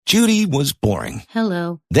Judy was boring.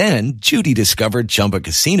 Hello. Then Judy discovered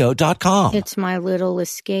ChumbaCasino.com. It's my little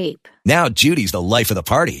escape. Now Judy's the life of the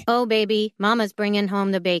party. Oh, baby, mama's bringing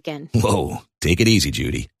home the bacon. Whoa, take it easy,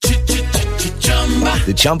 Judy.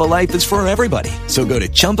 The Chumba life is for everybody. So go to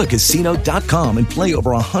ChumbaCasino.com and play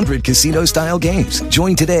over 100 casino-style games.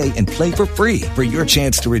 Join today and play for free for your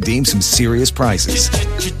chance to redeem some serious prizes.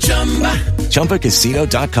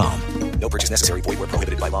 ChumbaCasino.com. No purchase necessary. Void where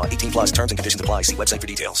prohibited by law. 18 plus terms and conditions apply. See website for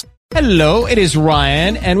details. Hello, it is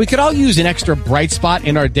Ryan, and we could all use an extra bright spot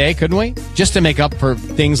in our day, couldn't we? Just to make up for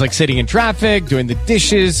things like sitting in traffic, doing the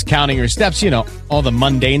dishes, counting your steps, all the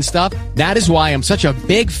mundane stuff. That is why I'm such a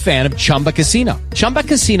big fan of Chumba Casino. Chumba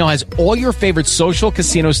Casino has all your favorite social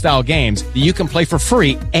casino-style games that you can play for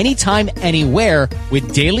free anytime, anywhere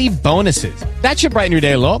with daily bonuses. That should brighten your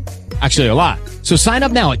day a little. Actually, a lot. So sign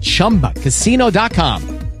up now at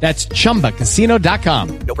ChumbaCasino.com. That's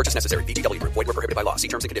ChumbaCasino.com. No purchase necessary. VGW. Void where prohibited by law. See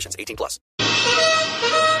terms and conditions. 18 plus.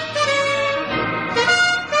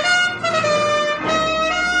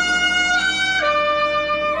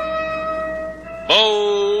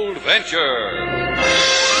 Bold Venture.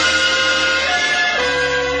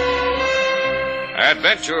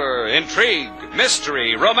 Adventure, intrigue,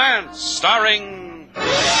 mystery, romance, starring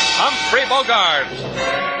Humphrey Bogart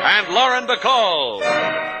and Lauren Bacall.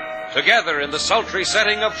 Together in the sultry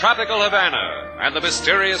setting of tropical Havana and the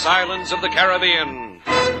mysterious islands of the Caribbean.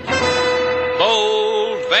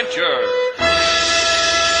 Bold Venture.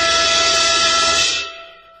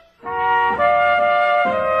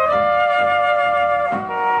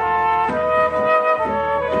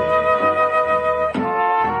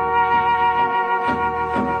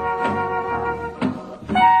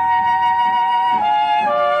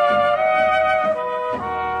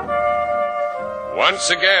 Once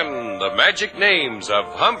again, the magic names of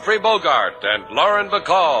Humphrey Bogart and Lauren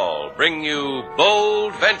Bacall bring you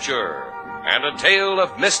Bold Venture and a tale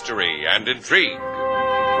of mystery and intrigue.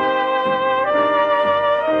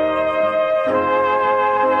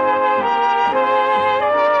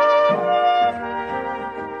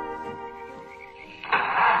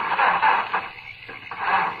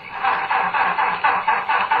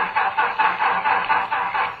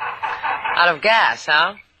 Out of gas,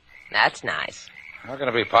 huh? That's nice. How can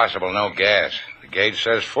it be possible no gas? The gauge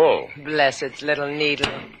says full. Bless its little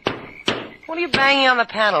needle. What are you banging on the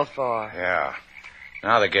panel for? Yeah.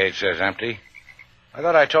 Now the gauge says empty. I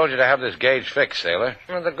thought I told you to have this gauge fixed, sailor.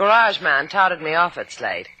 Well, the garage man touted me off at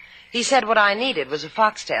Slate. He said what I needed was a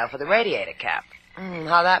foxtail for the radiator cap.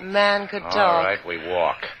 How that man could talk. All right, we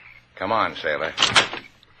walk. Come on, sailor.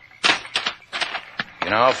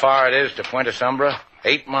 You know how far it is to Puente Sombra?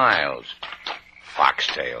 8 miles.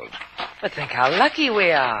 Foxtailed. But think how lucky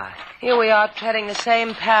we are. Here we are treading the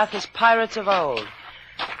same path as pirates of old.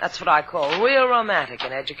 That's what I call real romantic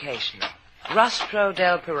and educational. Rostro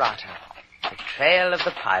del Pirata. The trail of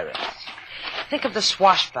the pirates. Think of the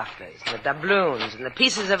swashbucklers, and the doubloons, and the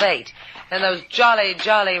pieces of 8, and those jolly,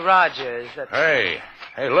 jolly Rogers that... Hey,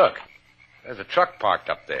 look. There's a truck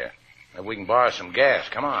parked up there. Maybe we can borrow some gas.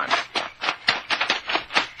 Come on.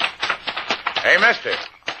 Hey, mister.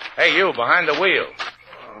 Hey, you, behind the wheel.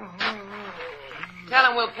 Tell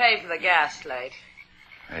him we'll pay for the gas, Slate.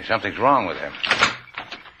 Hey, something's wrong with him.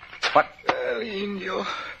 What? El Indio.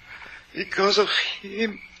 Because of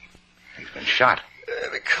him. He's been shot.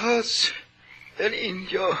 Because El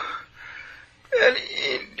Indio. El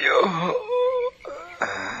Indio.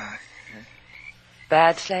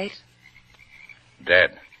 Bad, Slate?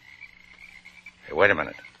 Dead. Hey, wait a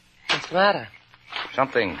minute. What's the matter?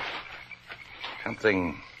 Something,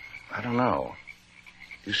 I don't know.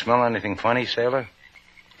 You smell anything funny, sailor?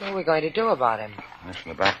 What are we going to do about him? That's in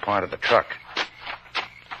the back part of the truck.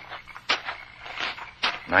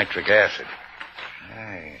 Nitric acid.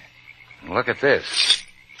 Hey, look at this.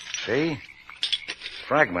 See?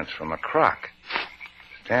 Fragments from a crock.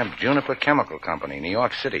 Stamped Juniper Chemical Company, New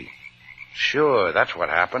York City. Sure, that's what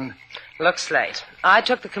happened. Look, Slate, I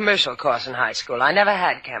took the commercial course in high school. I never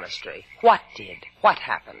had chemistry. What did? What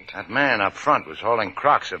happened? That man up front was holding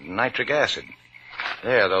crocks of nitric acid.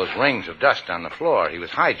 There, those rings of dust on the floor. He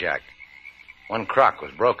was hijacked. One crock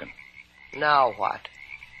was broken. Now what?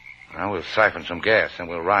 Well, we'll siphon some gas, and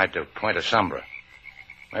we'll ride to Puente Sombra.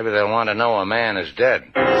 Maybe they'll want to know a man is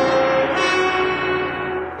dead.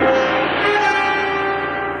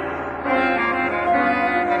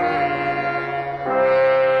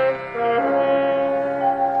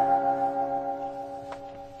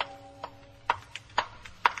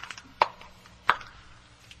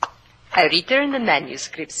 I return the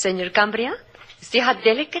manuscripts, Senor Cambria. See how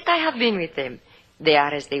delicate I have been with them. They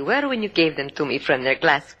are as they were when you gave them to me from their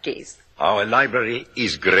glass case. Our library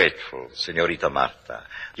is grateful, Senorita Marta.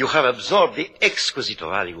 You have absorbed the exquisite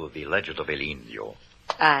value of the legend of El Indio.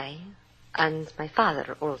 I, and my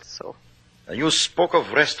father also. You spoke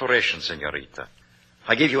of restoration, Senorita.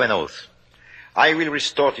 I give you an oath. I will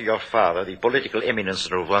restore to your father the political eminence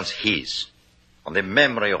that was once his. On the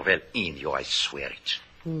memory of El Indio, I swear it.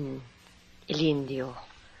 El Indio,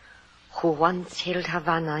 who once held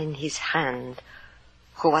Havana in his hand,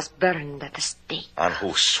 who was burned at the stake. And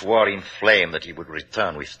who swore in flame that he would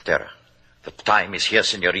return with terror. The time is here,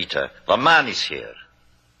 Senorita. The man is here.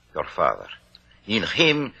 Your father. In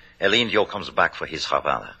him, El Indio comes back for his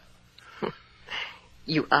Havana.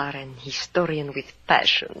 You are an historian with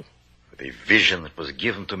passion. The vision that was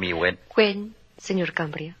given to me when... When, Senor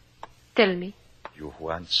Cambria? Tell me. You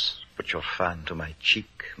once put your fan to my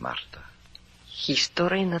cheek, Marta.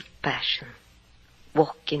 Historian of passion.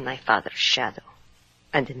 Walk in my father's shadow.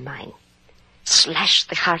 And in mine. Slash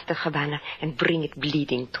the heart of Havana and bring it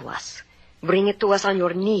bleeding to us. Bring it to us on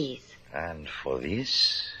your knees. And for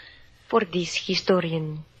this? For this,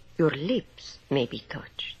 historian, your lips may be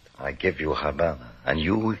touched. I give you Havana, and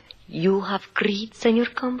you... You have greed, Senor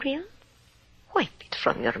Cambria? Wipe it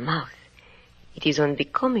from your mouth. It is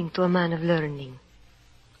unbecoming to a man of learning.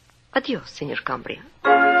 Adios, Senor Cambria.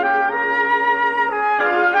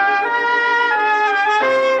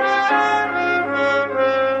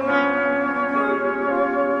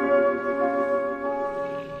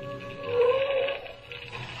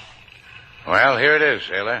 Well, here it is,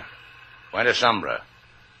 sailor. Buena Sombra.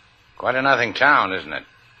 Quite a nothing town, isn't it?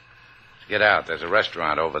 Let's get out. There's a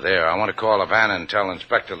restaurant over there. I want to call Havana and tell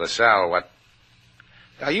Inspector LaSalle what...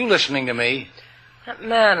 Are you listening to me? That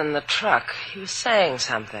man in the truck, he was saying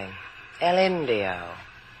something. El Indio.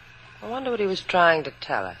 I wonder what he was trying to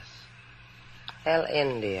tell us. El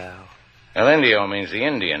Indio. El Indio means the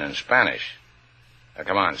Indian in Spanish. Now,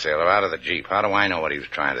 come on, sailor, out of the Jeep. How do I know what he was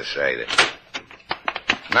trying to say?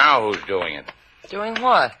 Now who's doing it? Doing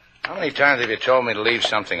what? How many times have you told me to leave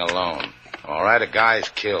something alone? All right, a guy's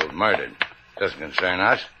killed, murdered. Doesn't concern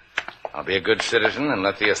us. I'll be a good citizen and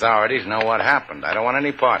let the authorities know what happened. I don't want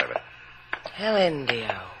any part of it. El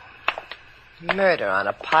Indio. Murder on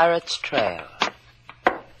a pirate's trail.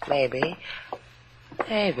 Maybe.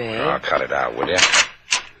 Oh, cut it out, will you?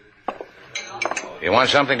 You want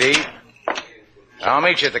something to eat? I'll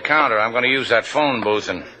meet you at the counter. I'm going to use that phone booth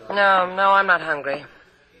and... No, I'm not hungry.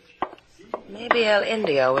 Maybe El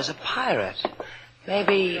Indio was a pirate.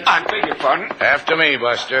 Maybe... I beg your pardon? After me,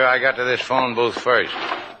 Buster. I got to this phone booth first.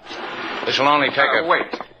 This will only take a...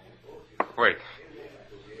 Wait.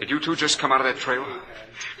 Did you two just come out of that trail?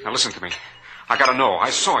 Now, listen to me. I gotta know. I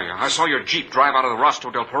saw you. I saw your Jeep drive out of the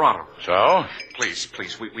Rostro del Parado. So? Please,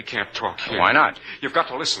 we can't talk here. Why not? You've got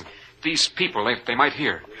to listen. These people, they might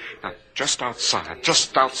hear. Now, just outside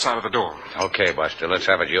of the door. Okay, Buster, let's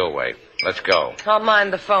have it your way. Let's go. I'll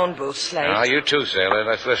mind the phone booth, Slate. Now, you too, sailor.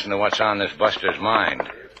 Let's listen to what's on this Buster's mind.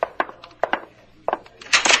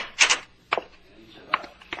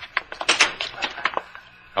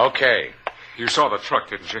 Okay. You saw the truck,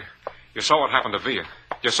 didn't you? You saw what happened to Villa.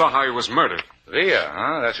 You saw how he was murdered. Villa,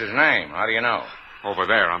 huh? That's his name. How do you know? Over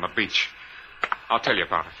there on the beach. I'll tell you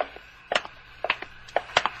about it.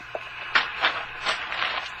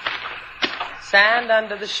 Sand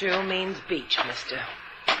under the shoe means beach, mister.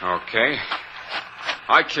 Okay.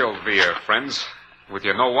 I killed Villa, friends. With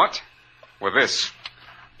you know what? With this.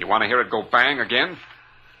 You want to hear it go bang again?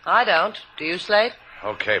 I don't. Do you, Slate?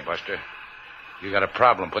 Okay, Buster. You got a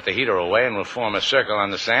problem. Put the heater away and we'll form a circle on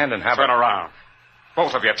the sand and have Turn around.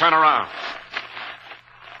 Both of you, turn around.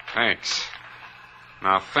 Thanks.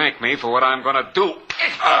 Now thank me for what I'm going to do.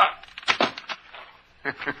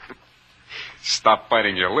 Stop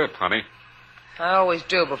biting your lip, honey. I always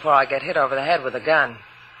do before I get hit over the head with a gun.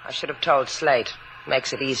 I should have told Slate.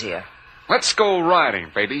 Makes it easier. Let's go riding,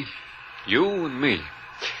 baby. You and me.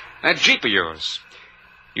 That Jeep of yours.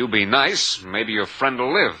 You be nice, maybe your friend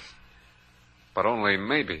will live. But only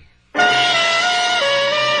maybe.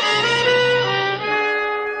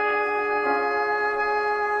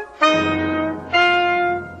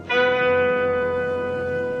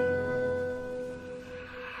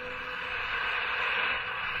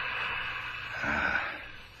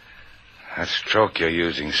 That stroke you're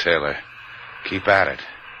using, sailor. Keep at it.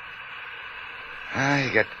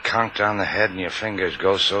 You get conked on the head and your fingers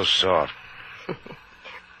go so soft.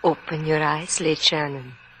 Open your eyes, Slate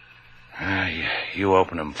Shannon. You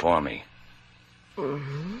open them for me.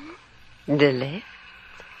 Mm-hmm. The left,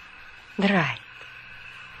 the right.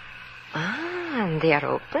 And they are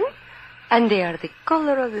open, and they are the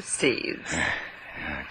color of the seas.